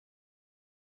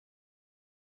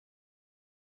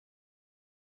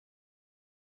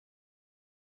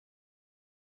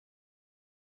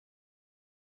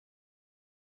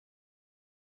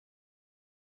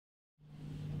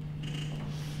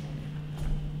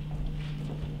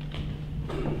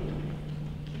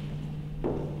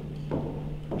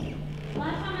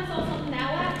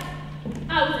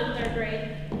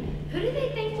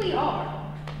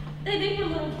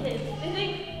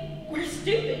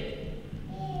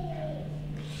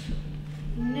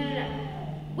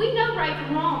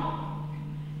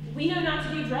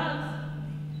drugs.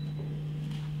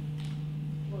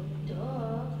 Well,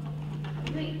 duh. I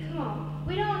mean, come on.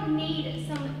 We don't need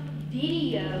some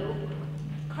video.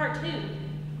 Cartoon.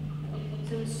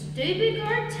 Some stupid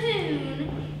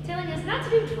cartoon telling us not to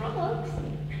do drugs.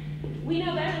 We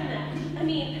know better than that. I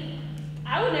mean,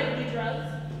 I would never do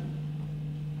drugs.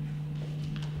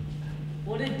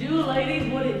 What it do,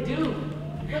 ladies? What it do?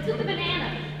 What's with the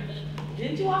banana?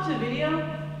 Didn't you watch the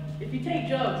video? If you take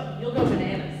drugs, you'll go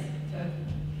bananas.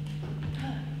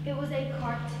 It was a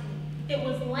cartoon. It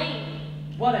was lame.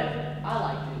 Whatever. I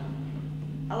liked it.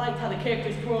 I liked how the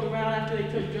characters twirled around after they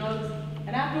took drugs,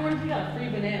 and afterwards you got a free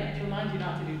banana to remind you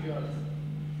not to do drugs.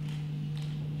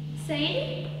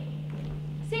 Sandy?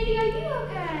 Sandy, are you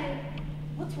okay?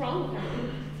 What's wrong with her?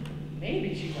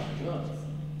 Maybe she's on drugs.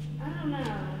 I don't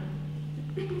know.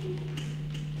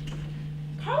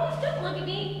 Carlos, don't look at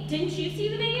me. Didn't you see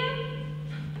the video?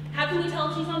 How can we tell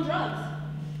if she's on drugs?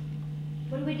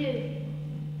 What do we do?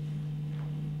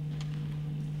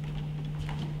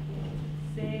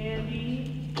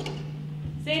 Sandy?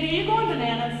 Sandy, are you going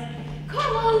bananas?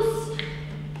 Carlos!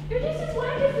 You're just as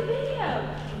white as the video.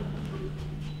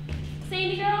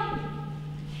 Sandy girl,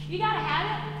 you got a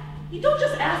habit? You don't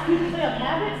just ask people if they have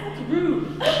habits. That's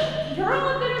rude. You're all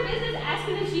up in her business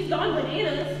asking if she's gone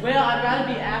bananas. Well, I'd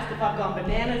rather be asked if I've gone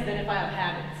bananas than if I have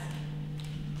habits.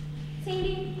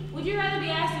 Sandy, would you rather be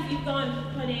asked if you've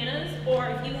gone bananas or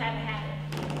if you have a habit?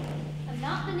 I'm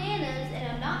not bananas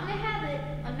and I'm not in a habit.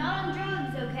 I'm not on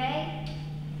drugs, okay?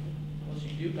 Well, she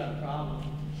do got a problem.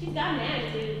 She's got an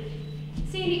attitude.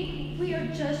 Sandy, we are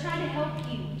just trying to help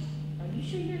you. Are you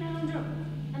sure you're not on drugs?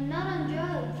 I'm not on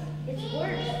drugs. It's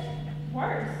worse.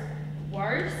 Worse.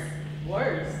 Worse?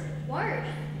 Worse. Worse.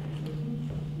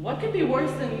 What could be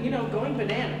worse than, going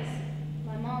bananas?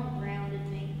 My mom grounded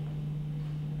me.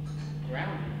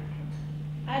 Grounded.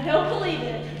 I don't believe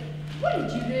it. What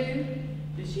did you do?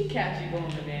 Did she catch you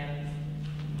going bananas?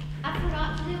 I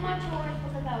forgot to do my chores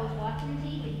because I was watching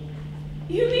TV.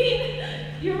 You mean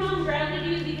your mom grounded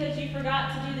you because you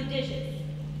forgot to do the dishes?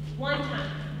 One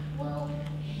time. Well,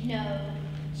 no.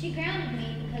 She grounded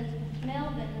me because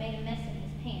Melvin made a mess in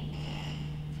his pants.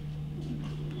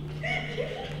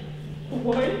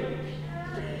 What?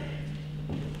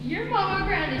 Your mama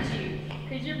grounded you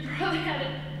because your brother had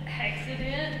an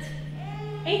accident.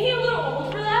 Ain't he a little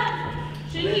old for that?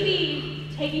 Shouldn't he be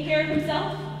taking care of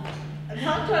himself? I'm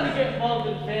not trying to get involved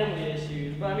in family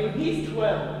issues, but I mean, he's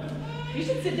 12. You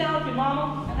should sit down with your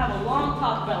mama and have a long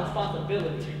talk about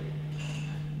responsibility.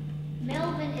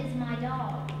 Melvin is my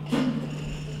dog.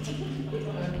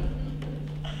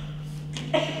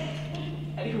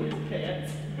 Anyways,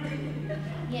 pants.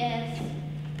 Yes.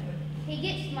 He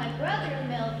gets my brother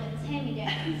Melvin's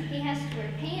hand-me-downs. He has to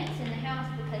wear pants in the house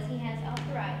because he has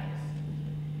arthritis.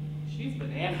 She's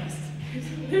bananas.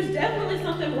 There's definitely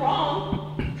something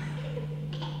wrong.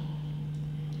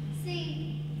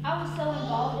 See, I was so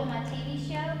involved in my TV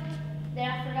show that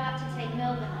I forgot to take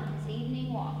Melvin on his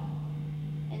evening walk.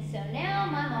 And so now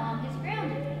my mom has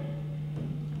grounded me.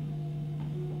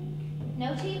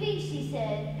 No TV, she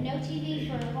said. No TV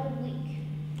for a whole week.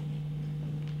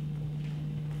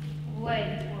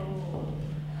 Wait,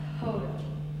 hold on.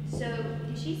 So,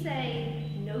 did she say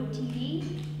no TV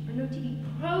or no TV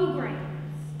programs?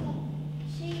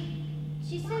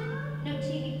 She said no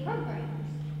TV programs.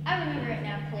 I remember it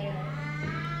now clearly.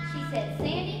 She said,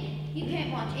 Sandy, you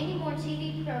can't watch any more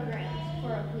TV programs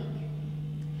for a week.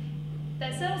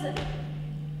 That settles it.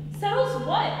 Settles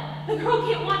what? The girl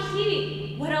can't watch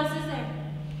TV. What else is there?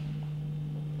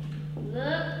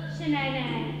 Look,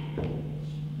 Shanae.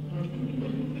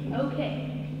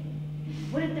 Okay.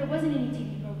 What if there wasn't any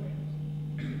TV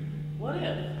programs? What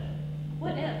if?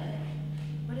 What if?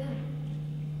 What if?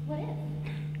 What if?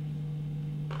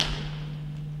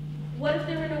 What if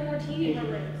there were no more TV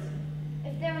programs?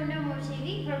 If there were no more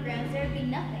TV programs, there would be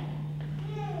nothing.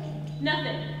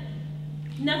 Nothing.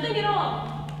 Nothing at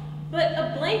all. But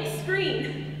a blank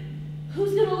screen.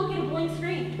 Who's gonna look at a blank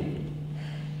screen?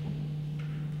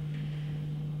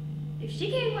 If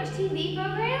she can't watch TV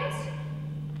programs,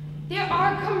 there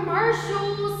are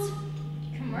commercials.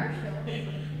 Commercials?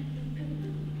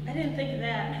 I didn't think of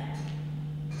that.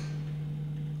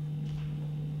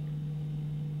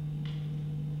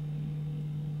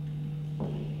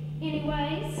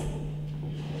 Anyways,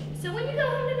 so when you go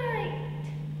home tonight,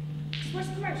 just watch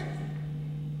the commercials.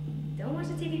 Don't watch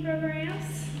the TV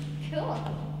programs. Cool.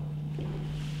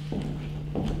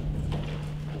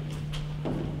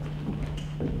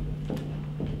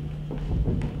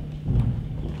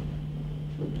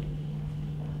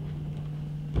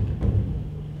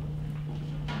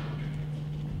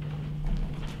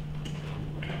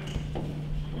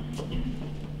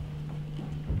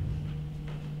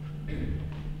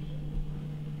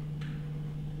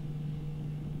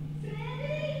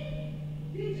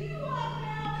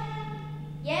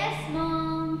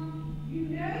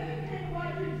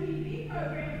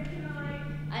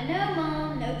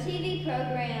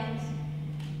 programs.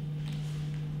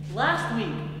 Last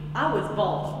week, I was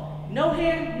bald. No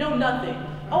hair, no nothing.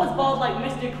 I was bald like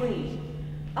Mr. Clean.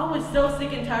 I was so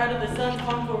sick and tired of the sun's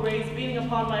harmful rays beating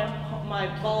upon my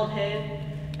bald head,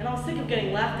 and I was sick of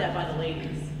getting laughed at by the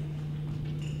ladies.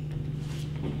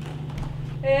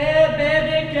 Hey,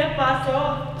 baby, ¿qué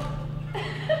pasó?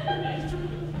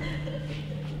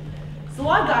 So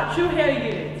I got True Hair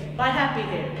Units by Happy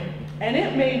Hair, and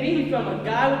it made me from a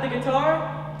guy with a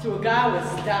guitar to a guy with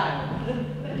style.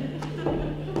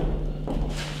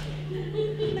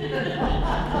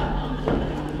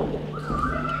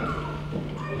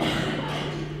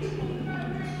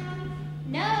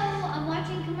 No, I'm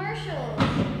watching commercials.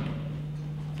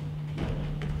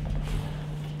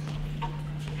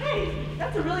 Hey,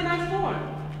 that's a really nice form.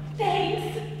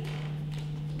 Thanks.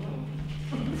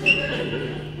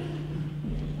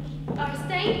 Are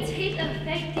stained teeth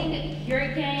affecting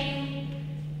your game?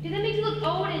 Do they make you look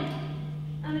old and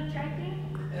unattractive?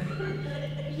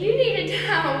 You need to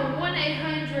dial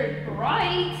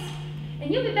 1-800-BRIGHT,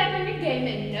 and you'll be back on your game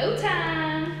in no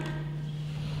time.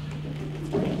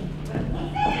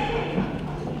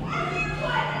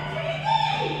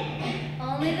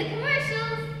 Only the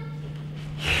commercials.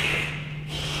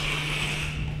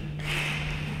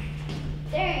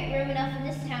 There ain't room enough in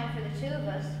this town for the two of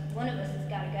us. One of us has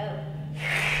got to go.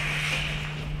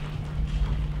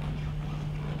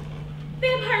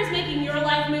 Vampires making your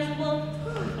life miserable?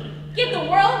 Get the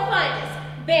world's finest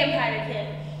vampire kit.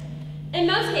 In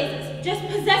most cases, just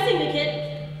possessing the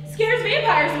kit scares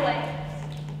vampires away.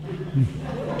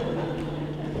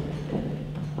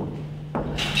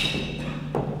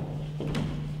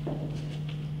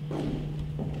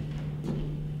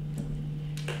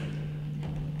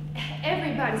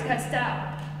 Everybody's got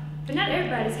style, but not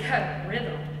everybody's got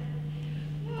rhythm.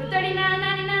 For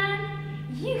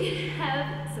 $39.99, you can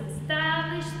have some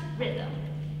stylish rhythm.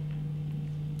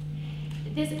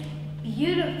 This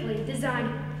beautifully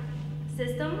designed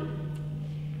system,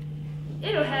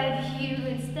 it'll have you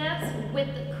in steps with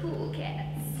the cool cats.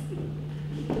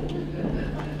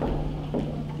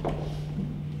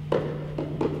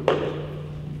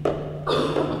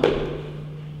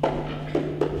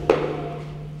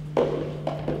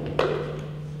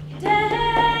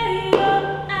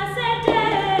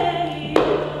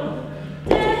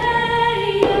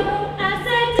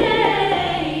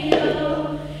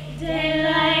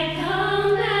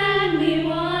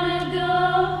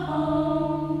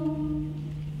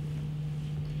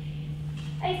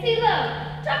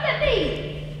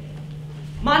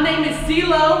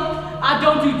 I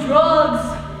don't do drugs.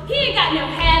 He ain't got no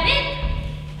habit.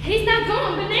 He's not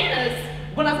going bananas.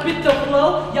 When I spit the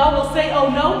flow, y'all will say, oh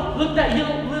no. Look that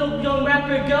little young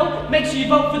rapper go. Make sure you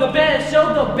vote for the best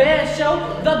show, the best show,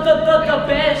 the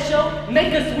best show.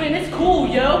 Make us win, it's cool,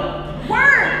 yo.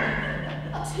 Word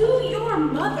to your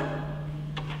mother.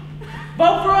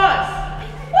 Vote for us.